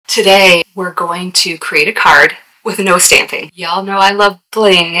Today, we're going to create a card with no stamping. Y'all know I love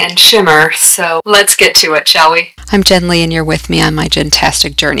bling and shimmer, so let's get to it, shall we? I'm Jen Lee and you're with me on my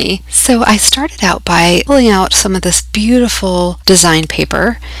Jentastic journey. So I started out by pulling out some of this beautiful design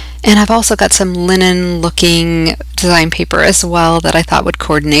paper, and I've also got some linen looking design paper as well that I thought would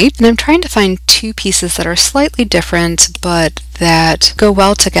coordinate. And I'm trying to find two pieces that are slightly different but that go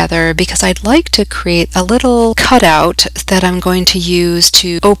well together because I'd like to create a little cutout that I'm going to use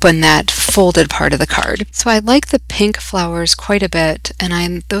to open that folded part of the card. So I like the pink flowers quite a bit,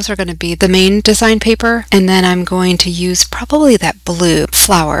 and those are going to be the main design paper, and then I'm going to use probably that blue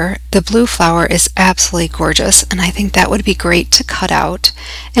flower. The blue flower is absolutely gorgeous, and I think that would be great to cut out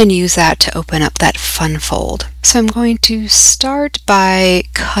and use that to open up that fun fold. So I'm going to start by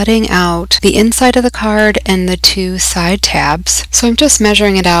cutting out the inside of the card and the two side tabs. So I'm just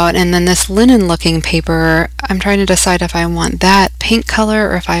measuring it out, and then this linen looking paper, I'm trying to decide if I want that pink color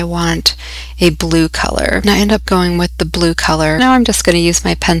or if I want a blue color. And I end up going with the blue color. Now I'm just going to use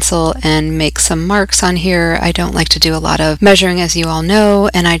my pencil and make some marks on here. I don't like to do a lot of measuring, as you all know,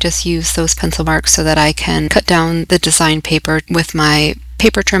 and I just use those pencil marks so that I can cut down the design paper with my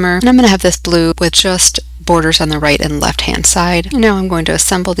paper trimmer. And I'm going to have this blue with just borders on the right and left hand side. Now I'm going to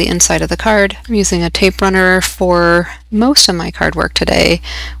assemble the inside of the card. I'm using a tape runner for most of my card work today,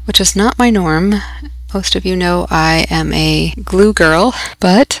 which is not my norm. Most of you know I am a glue girl,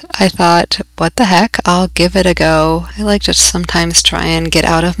 but I thought, what the heck, I'll give it a go. I like to sometimes try and get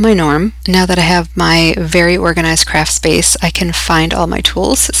out of my norm. Now that I have my very organized craft space, I can find all my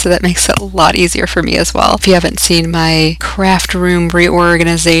tools, so that makes it a lot easier for me as well. If you haven't seen my craft room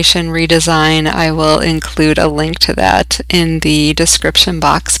reorganization redesign, I will include a link to that in the description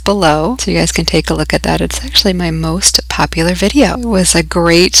box below, so you guys can take a look at that. It's actually my most popular video. It was a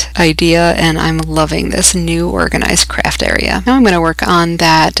great idea, and I'm loving this new organized craft area. Now I'm going to work on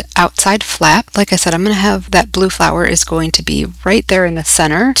that outside flap. Like I said, I'm going to have that blue flower is going to be right there in the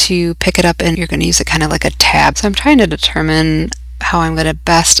center to pick it up, and you're going to use it kind of like a tab. So I'm trying to determine how I'm going to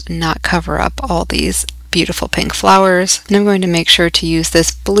best not cover up all these beautiful pink flowers. And I'm going to make sure to use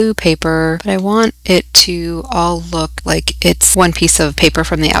this blue paper, but I want it to all look like it's one piece of paper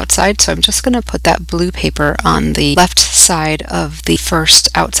from the outside. So I'm just going to put that blue paper on the left side of the first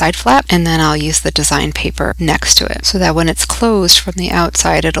outside flap, and then I'll use the design paper next to it so that when it's closed from the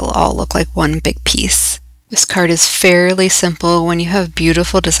outside, it'll all look like one big piece. This card is fairly simple. When you have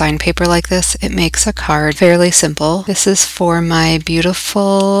beautiful design paper like this, it makes a card fairly simple. This is for my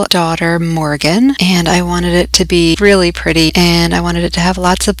beautiful daughter, Morgan, and I wanted it to be really pretty, and I wanted it to have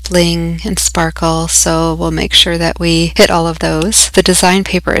lots of bling and sparkle, so we'll make sure that we hit all of those. The design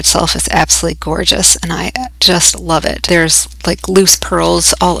paper itself is absolutely gorgeous, and I just love it. There's like loose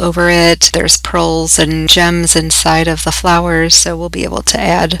pearls all over it. There's pearls and gems inside of the flowers, so we'll be able to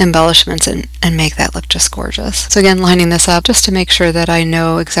add embellishments and make that look just gorgeous. So again, lining this up just to make sure that I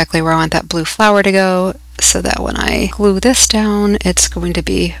know exactly where I want that blue flower to go, so that when I glue this down, it's going to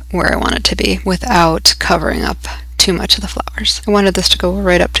be where I want it to be without covering up too much of the flowers. I wanted this to go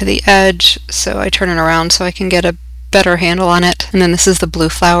right up to the edge, so I turn it around so I can get a better handle on it. And then this is the blue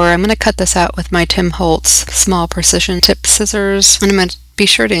flower. I'm going to cut this out with my Holz small precision tip scissors, and I'm going to be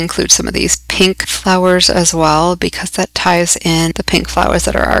sure to include some of these pink flowers as well, because that ties in the pink flowers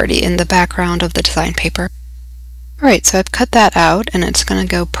that are already in the background of the design paper. Alright, so I've cut that out, and it's going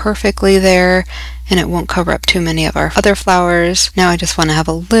to go perfectly there, and it won't cover up too many of our other flowers. Now I just want to have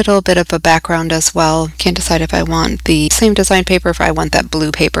a little bit of a background as well. Can't decide if I want the same design paper, if I want that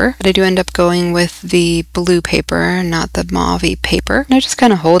blue paper. But I do end up going with the blue paper, not the mauve-y paper. And I just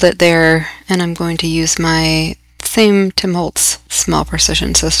kind of hold it there, and I'm going to use my same Holz small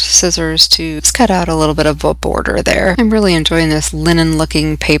precision scissors to just cut out a little bit of a border there. I'm really enjoying this linen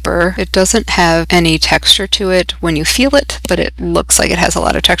looking paper. It doesn't have any texture to it when you feel it, but it looks like it has a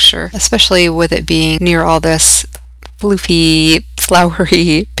lot of texture, especially with it being near all this floofy,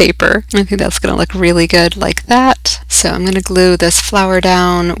 flowery paper. I think that's going to look really good like that. So I'm going to glue this flower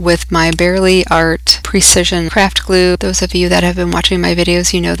down with my Barely Art Precision Craft Glue. Those of you that have been watching my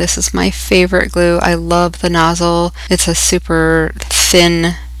videos, you know this is my favorite glue. I love the nozzle. It's a super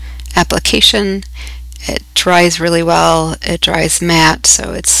thin application. It dries really well. It dries matte,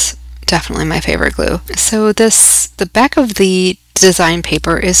 so it's definitely my favorite glue. So the back of the design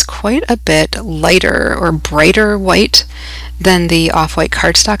paper is quite a bit lighter or brighter white than the off-white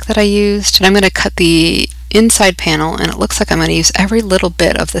cardstock that I used. And I'm going to cut the inside panel, and it looks like I'm going to use every little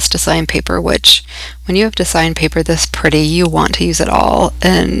bit of this design paper, which when you have design paper this pretty, you want to use it all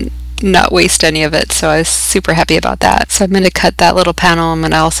and not waste any of it. So I was super happy about that. So I'm going to cut that little panel. I'm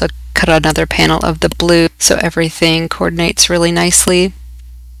going to also cut another panel of the blue so everything coordinates really nicely.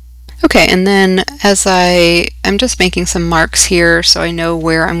 Okay, and then as I'm just making some marks here so I know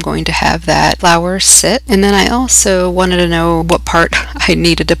where I'm going to have that flower sit. And then I also wanted to know what part I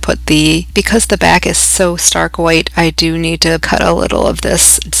needed to put because the back is so stark white, I do need to cut a little of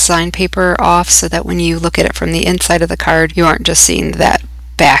this design paper off so that when you look at it from the inside of the card, you aren't just seeing that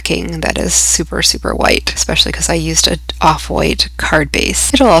backing that is super white, especially because I used an off-white card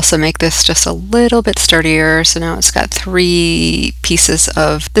base. It'll also make this just a little bit sturdier, so now it's got 3 pieces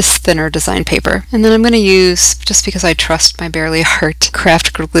of this thinner design paper. And then I'm going to use, just because I trust my Barely Art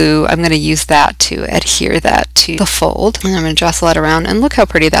craft glue, I'm going to use that to adhere that to the fold. And I'm going to jostle that around, and look how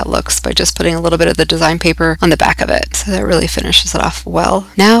pretty that looks by just putting a little bit of the design paper on the back of it. So that really finishes it off well.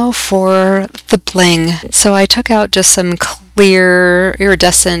 Now for the bling. So I took out just some clear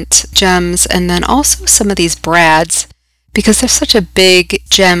iridescent gems and then also some of these brads, because there's such a big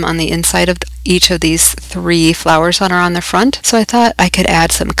gem on the inside of each of these 3 flowers that are on the front. So I thought I could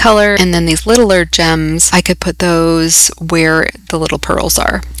add some color, and then these littler gems, I could put those where the little pearls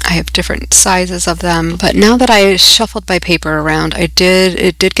are. I have different sizes of them, but now that I shuffled my paper around, it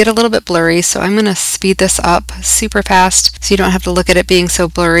did get a little bit blurry, so I'm going to speed this up super fast so you don't have to look at it being so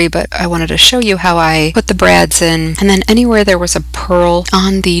blurry, but I wanted to show you how I put the brads in. And then anywhere there was a pearl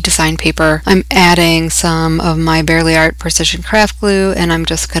on the design paper, I'm adding some of my Barely Art Precision Craft Glue, and I'm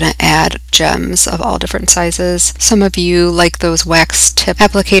just going to add gems of all different sizes. Some of you like those wax tip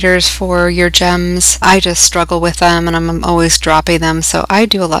applicators for your gems. I just struggle with them, and I'm always dropping them, so I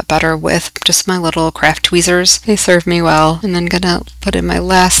do a lot better with just my little craft tweezers. They serve me well. And then gonna put in my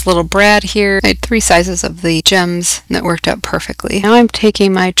last little brad here. I had 3 sizes of the gems, and that worked out perfectly. Now I'm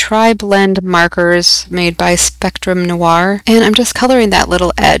taking my Tri-Blend markers made by Spectrum Noir, and I'm just coloring that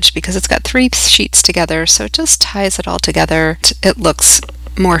little edge because it's got 3 sheets together, so it just ties it all together. It looks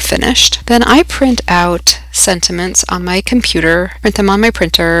more finished. Then I print out sentiments on my computer, print them on my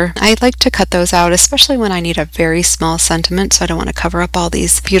printer. I like to cut those out, especially when I need a very small sentiment, so I don't want to cover up all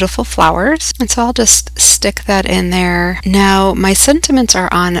these beautiful flowers. And so I'll just stick that in there. Now my sentiments are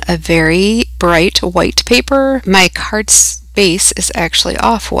on a very bright white paper. My card's base is actually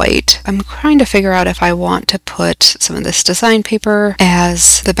off-white. I'm trying to figure out if I want to put some of this design paper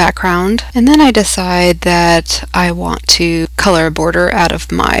as the background, and then I decide that I want to color a border out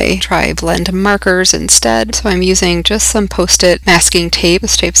of my Tri-Blend markers instead. So I'm using just some post-it masking tape.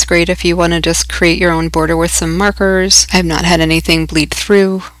 This tape's great if you want to just create your own border with some markers. I have not had anything bleed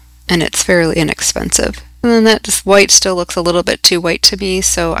through, and it's fairly inexpensive. And then that just white still looks a little bit too white to me,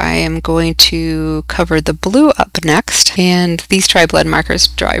 so I am going to cover the blue up next. And these Tri-Blend markers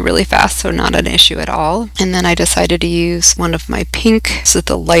dry really fast, so not an issue at all. And then I decided to use one of my pink. This is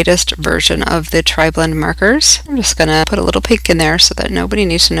the lightest version of the Tri-Blend markers. I'm just gonna put a little pink in there so that nobody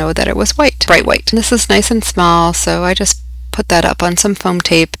needs to know that it was white, bright white. And this is nice and small, so I just put that up on some foam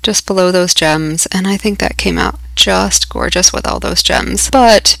tape just below those gems, and I think that came out just gorgeous with all those gems.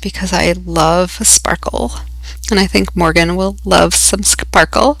 But because I love sparkle, and I think Morgan will love some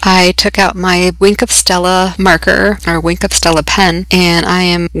sparkle, I took out my Wink of Stella marker, or Wink of Stella pen, and I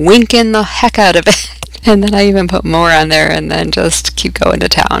am winking the heck out of it. And then I even put more on there and then just keep going to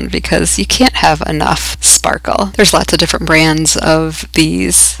town because you can't have enough sparkle. There's lots of different brands of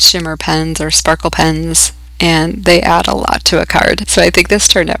these shimmer pens or sparkle pens, and they add a lot to a card. So I think this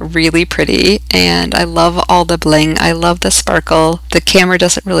turned out really pretty, and I love all the bling. I love the sparkle. The camera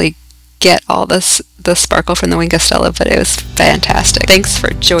doesn't really get all the sparkle from the Wink of Stella, but it was fantastic. Thanks for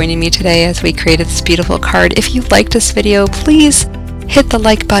joining me today as we created this beautiful card. If you liked this video, please hit the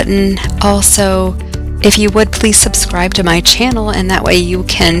like button. Also, if you would, please subscribe to my channel, and that way you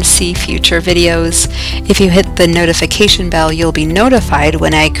can see future videos. If you hit the notification bell, you'll be notified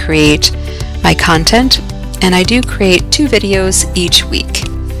when I create my content. And I do create 2 videos each week.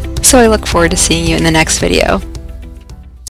 So I look forward to seeing you in the next video.